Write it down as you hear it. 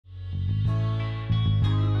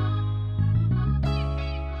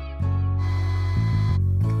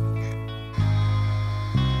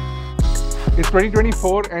It's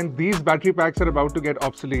 2024 and these battery packs are about to get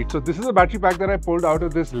obsolete. So this is a battery pack that I pulled out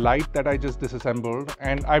of this light that I just disassembled.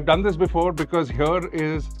 And I've done this before because here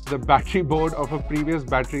is the battery board of a previous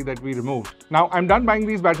battery that we removed. Now I'm done buying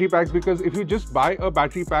these battery packs because if you just buy a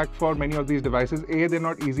battery pack for many of these devices, A, they're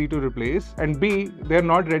not easy to replace, and B, they're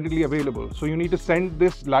not readily available. So you need to send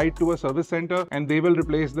this light to a service center and they will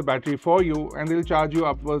replace the battery for you, and they'll charge you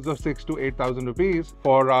upwards of 6,000 to 8,000 rupees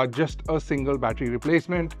for just a single battery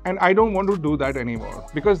replacement. And I don't want to do that anymore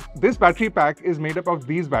because this battery pack is made up of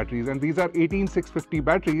these batteries, and these are 18650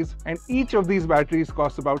 batteries, and each of these batteries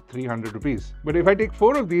costs about 300 rupees. But if I take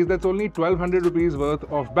 4 of these, that's only 1200 rupees worth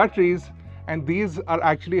of batteries, and these are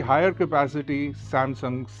actually higher capacity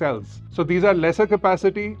Samsung cells. So these are lesser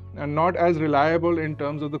capacity and not as reliable in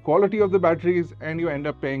terms of the quality of the batteries, and you end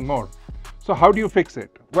up paying more. So how do you fix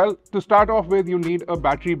it? Well, to start off with, you need a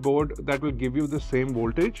battery board that will give you the same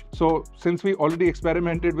voltage. So since we already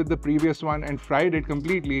experimented with the previous one and fried it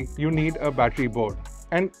completely, you need a battery board.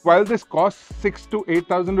 And while this costs 6,000 to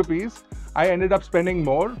 8,000 rupees, I ended up spending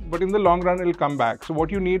more, but in the long run, it'll come back. So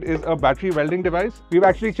what you need is a battery welding device. We've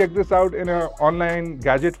actually checked this out in an online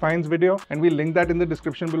gadget finds video, and we'll link that in the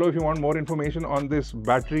description below if you want more information on this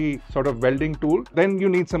battery sort of welding tool. Then you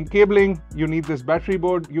need some cabling, you need this battery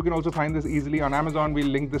board. You can also find this easily on Amazon. We'll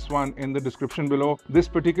link this one in the description below. This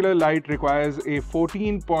particular light requires a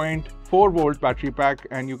 14.4 volt battery pack,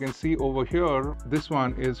 and you can see over here, this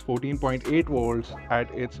one is 14.8 volts at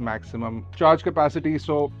its maximum charge capacity.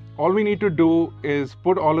 So all we need to do is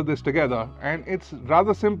put all of this together, and it's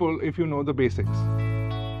rather simple if you know the basics.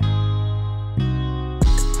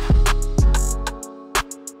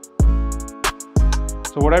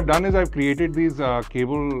 So what I've done is I've created these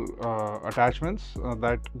cable attachments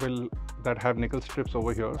that have nickel strips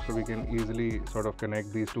over here, so we can easily sort of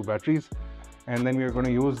connect these two batteries. And then we're going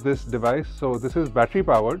to use this device. So this is battery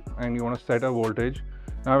powered, and you want to set a voltage.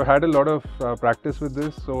 Now I've had a lot of practice with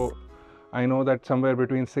this, so I know that somewhere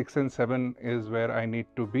between 6 and 7 is where I need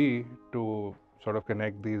to be to sort of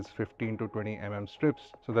connect these 15 to 20 mm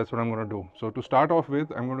strips. So that's what I'm going to do. So to start off with,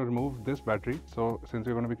 I'm going to remove this battery. So since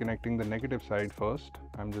we're going to be connecting the negative side first,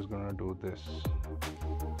 I'm just going to do this.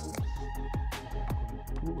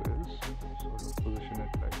 What I'm going to do is sort of position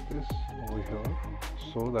it like this over here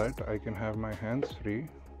so that I can have my hands free.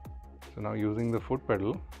 So now using the foot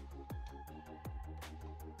pedal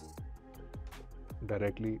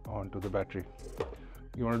directly onto the battery.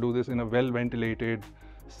 You want to do this in a well ventilated,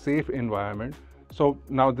 safe environment. So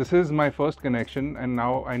now this is my first connection, and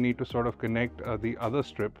now I need to sort of connect the other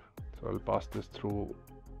strip. So I'll pass this through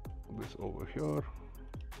this over here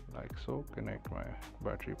like so, connect my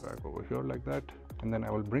battery pack over here like that, and then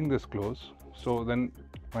I will bring this close. So then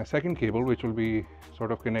my second cable, which will be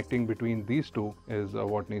sort of connecting between these two, is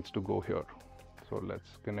what needs to go here. So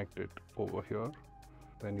let's connect it over here.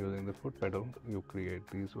 Then using the foot pedal, you create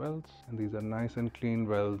these welds, and these are nice and clean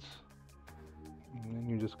welds. And then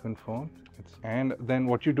you just confirm. And then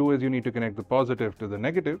what you do is you need to connect the positive to the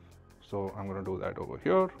negative. So I'm going to do that over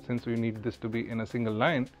here. Since we need this to be in a single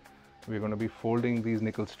line, we're going to be folding these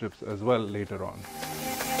nickel strips as well later on.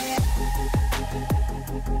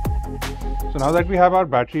 So now that we have our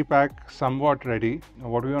battery pack somewhat ready,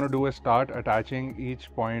 what we want to do is start attaching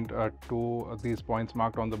each point to these points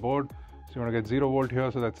marked on the board. So you want to get 0 volt here,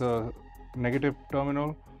 so that's a negative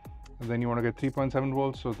terminal. And then you want to get 3.7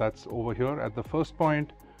 volts, so that's over here at the first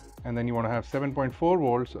point. And then you want to have 7.4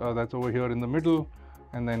 volts, that's over here in the middle.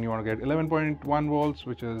 And then you want to get 11.1 volts,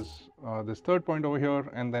 which is this third point over here.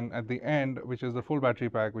 And then at the end, which is the full battery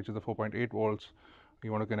pack, which is the 4.8 volts,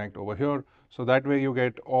 you want to connect over here. So that way you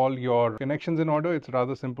get all your connections in order. It's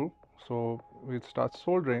rather simple. So we'll start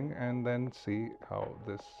soldering and then see how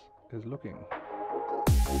this is looking.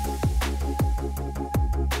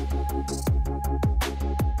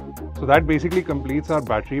 So that basically completes our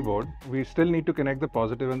battery board. We still need to connect the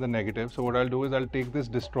positive and the negative. So what I'll do is I'll take this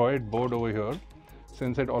destroyed board over here.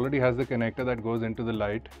 Since it already has the connector that goes into the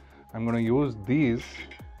light, I'm going to use these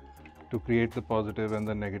to create the positive and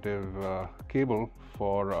the negative cable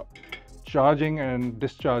for charging and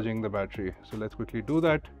discharging the battery. So let's quickly do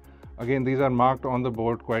that. Again, these are marked on the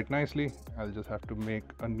board quite nicely. I'll just have to make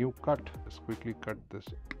a new cut. Just quickly cut this.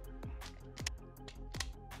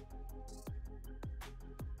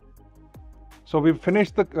 So we've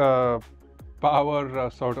finished the power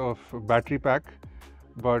sort of battery pack,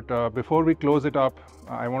 but before we close it up,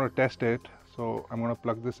 I want to test it. So I'm going to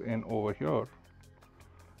plug this in over here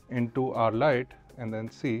into our light and then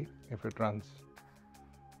see if it runs.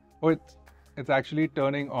 Oh, it's actually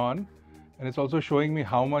turning on, And it's also showing me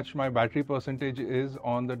how much my battery percentage is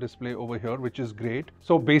on the display over here, which is great.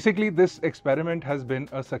 So basically this experiment has been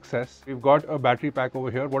a success. We've got a battery pack over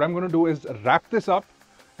here. What I'm going to do is wrap this up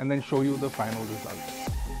and then show you the final results.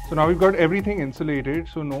 So now we've got everything insulated,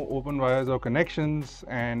 so no open wires or connections,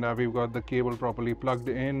 and we've got the cable properly plugged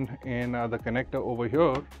in the connector over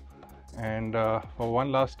here. And for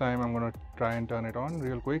one last time, I'm going to try and turn it on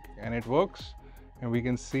real quick, and it works. And we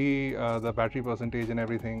can see the battery percentage and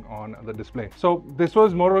everything on the display. So this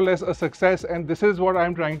was more or less a success, and this is what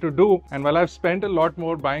I'm trying to do. And while I've spent a lot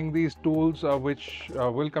more buying these tools, which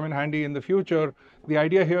will come in handy in the future, the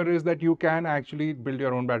idea here is that you can actually build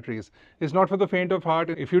your own batteries. It's not for the faint of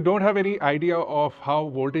heart. If you don't have any idea of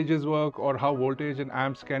how voltages work or how voltage and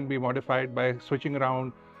amps can be modified by switching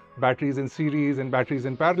around batteries in series and batteries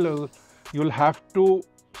in parallel, you'll have to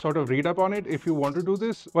sort of read up on it if you want to do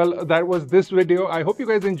this. Well, that was this video. I hope you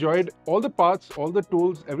guys enjoyed. All the parts, all the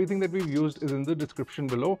tools, everything that we've used is in the description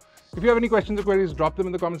below. If you have any questions or queries, drop them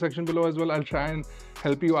in the comment section below as well. I'll try and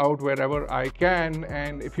help you out wherever I can.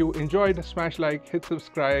 And if you enjoyed, smash like, hit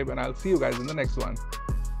subscribe, and I'll see you guys in the next one.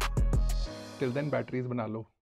 Till then, batteries bana lo.